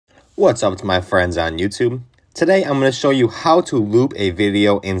What's up to my friends on YouTube? Today I'm going to show you how to loop a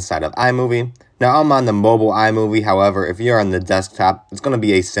video inside of iMovie. Now I'm on the mobile iMovie, however if you're on the desktop it's going to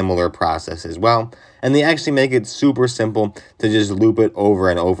be a similar process as well. And they actually make it super simple to just loop it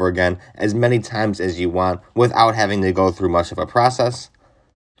over and over again as many times as you want without having to go through much of a process.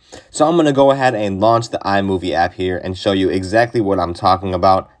 So I'm going to go ahead and launch the iMovie app here and show you exactly what I'm talking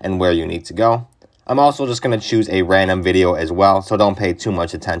about and where you need to go. I'm also just going to choose a random video as well, so don't pay too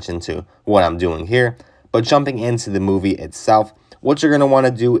much attention to what I'm doing here. But jumping into the movie itself, what you're going to want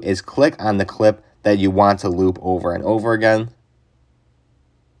to do is click on the clip that you want to loop over and over again.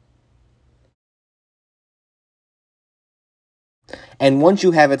 And once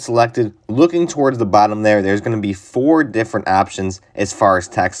you have it selected, looking towards the bottom there's going to be 4 different options as far as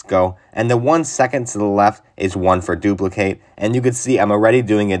text go. And the 1 second to the left is one for duplicate. And you can see I'm already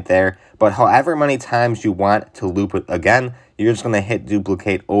doing it there. But however many times you want to loop it again, you're just going to hit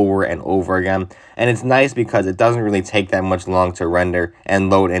duplicate over and over again. And it's nice because it doesn't really take that much long to render and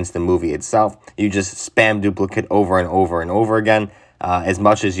load into the movie itself. You just spam duplicate over and over and over again. As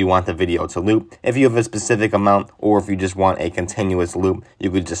much as you want the video to loop. If you have a specific amount or if you just want a continuous loop,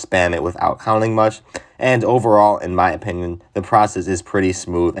 you could just spam it without counting much. And overall, in my opinion, the process is pretty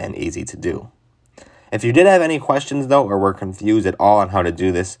smooth and easy to do. If you did have any questions though, or were confused at all on how to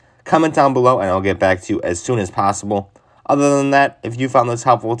do this, comment down below and I'll get back to you as soon as possible. Other than that, if you found this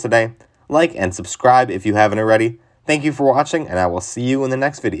helpful today, like and subscribe if you haven't already. Thank you for watching and I will see you in the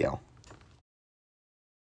next video.